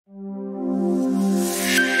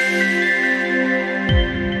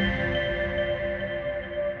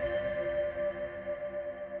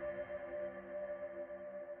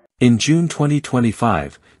In June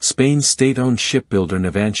 2025, Spain's state-owned shipbuilder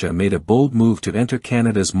Navantia made a bold move to enter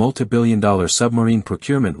Canada's multi-billion-dollar submarine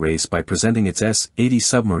procurement race by presenting its S-80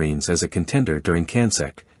 submarines as a contender during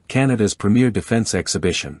CanSec, Canada's premier defense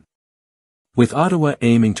exhibition. With Ottawa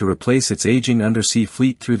aiming to replace its aging undersea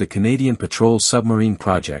fleet through the Canadian Patrol Submarine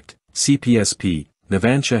Project, CPSP,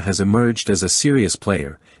 Navantia has emerged as a serious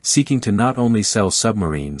player, seeking to not only sell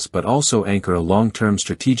submarines but also anchor a long-term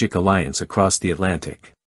strategic alliance across the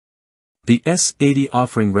Atlantic. The S-80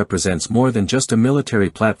 offering represents more than just a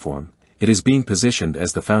military platform, it is being positioned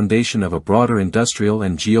as the foundation of a broader industrial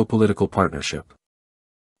and geopolitical partnership.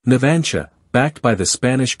 Navantia, backed by the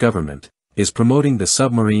Spanish government, is promoting the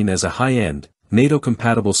submarine as a high-end,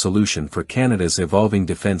 NATO-compatible solution for Canada's evolving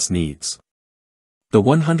defense needs. The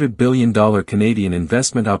 $100 billion Canadian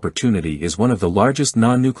investment opportunity is one of the largest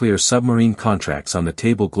non-nuclear submarine contracts on the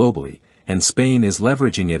table globally, and Spain is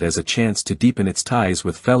leveraging it as a chance to deepen its ties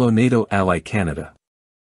with fellow NATO ally Canada.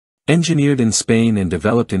 Engineered in Spain and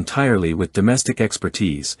developed entirely with domestic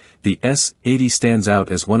expertise, the S-80 stands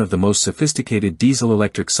out as one of the most sophisticated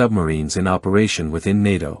diesel-electric submarines in operation within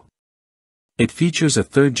NATO. It features a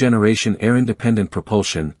third-generation air-independent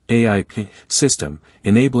propulsion (AIP) system,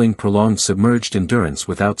 enabling prolonged submerged endurance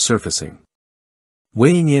without surfacing.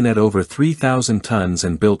 Weighing in at over 3,000 tons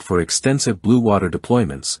and built for extensive blue water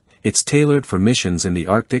deployments, it's tailored for missions in the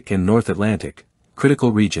Arctic and North Atlantic,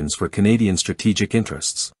 critical regions for Canadian strategic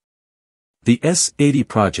interests. The S-80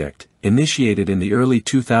 project, initiated in the early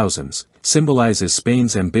 2000s, symbolizes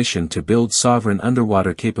Spain's ambition to build sovereign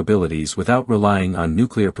underwater capabilities without relying on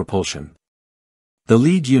nuclear propulsion. The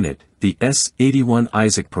lead unit, the S-81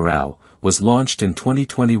 Isaac Peral, was launched in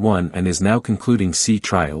 2021 and is now concluding sea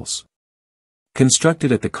trials.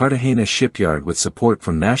 Constructed at the Cartagena shipyard with support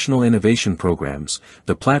from national innovation programs,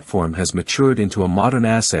 the platform has matured into a modern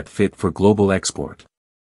asset fit for global export.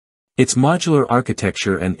 Its modular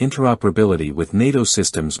architecture and interoperability with NATO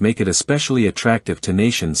systems make it especially attractive to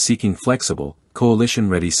nations seeking flexible,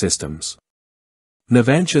 coalition-ready systems.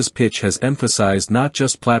 Navantia's pitch has emphasized not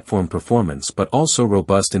just platform performance but also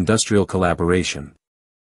robust industrial collaboration.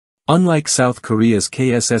 Unlike South Korea's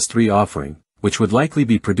KSS-3 offering, which would likely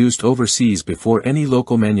be produced overseas before any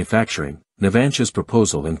local manufacturing, Navantia's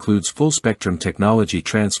proposal includes full-spectrum technology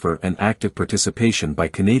transfer and active participation by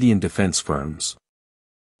Canadian defense firms.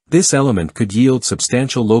 This element could yield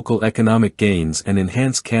substantial local economic gains and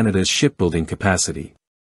enhance Canada's shipbuilding capacity.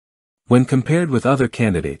 When compared with other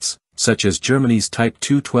candidates, such as Germany's Type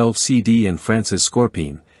 212CD and France's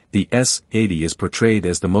Scorpene, the S-80 is portrayed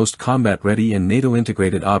as the most combat-ready and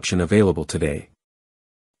NATO-integrated option available today.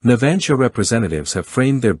 Navantia representatives have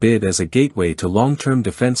framed their bid as a gateway to long-term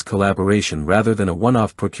defense collaboration rather than a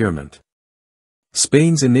one-off procurement.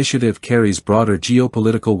 Spain's initiative carries broader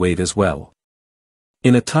geopolitical weight as well.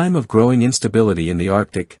 In a time of growing instability in the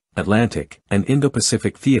Arctic, Atlantic, and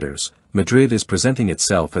Indo-Pacific theaters, Madrid is presenting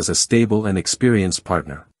itself as a stable and experienced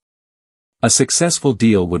partner. A successful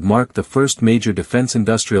deal would mark the first major defense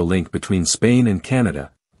industrial link between Spain and Canada,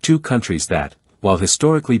 two countries that, while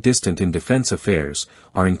historically distant in defense affairs,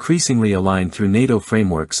 are increasingly aligned through NATO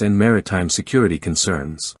frameworks and maritime security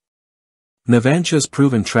concerns. Navantia's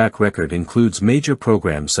proven track record includes major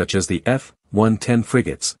programs such as the F-110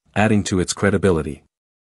 frigates, adding to its credibility.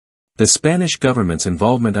 The Spanish government's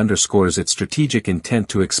involvement underscores its strategic intent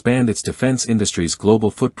to expand its defense industry's global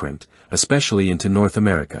footprint, especially into North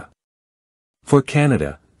America. For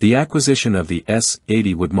Canada, the acquisition of the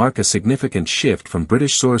S-80 would mark a significant shift from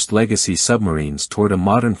British-sourced legacy submarines toward a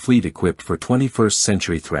modern fleet equipped for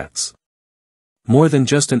 21st-century threats. More than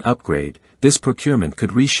just an upgrade, this procurement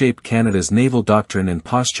could reshape Canada's naval doctrine and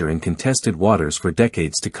posture in contested waters for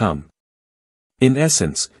decades to come. In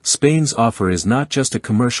essence, Spain's offer is not just a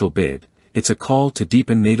commercial bid, it's a call to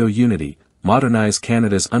deepen NATO unity, modernize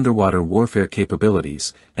Canada's underwater warfare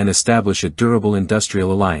capabilities, and establish a durable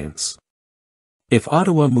industrial alliance. If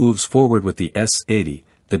Ottawa moves forward with the S-80,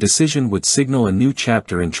 the decision would signal a new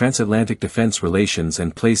chapter in transatlantic defense relations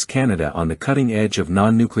and place Canada on the cutting edge of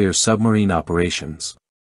non-nuclear submarine operations.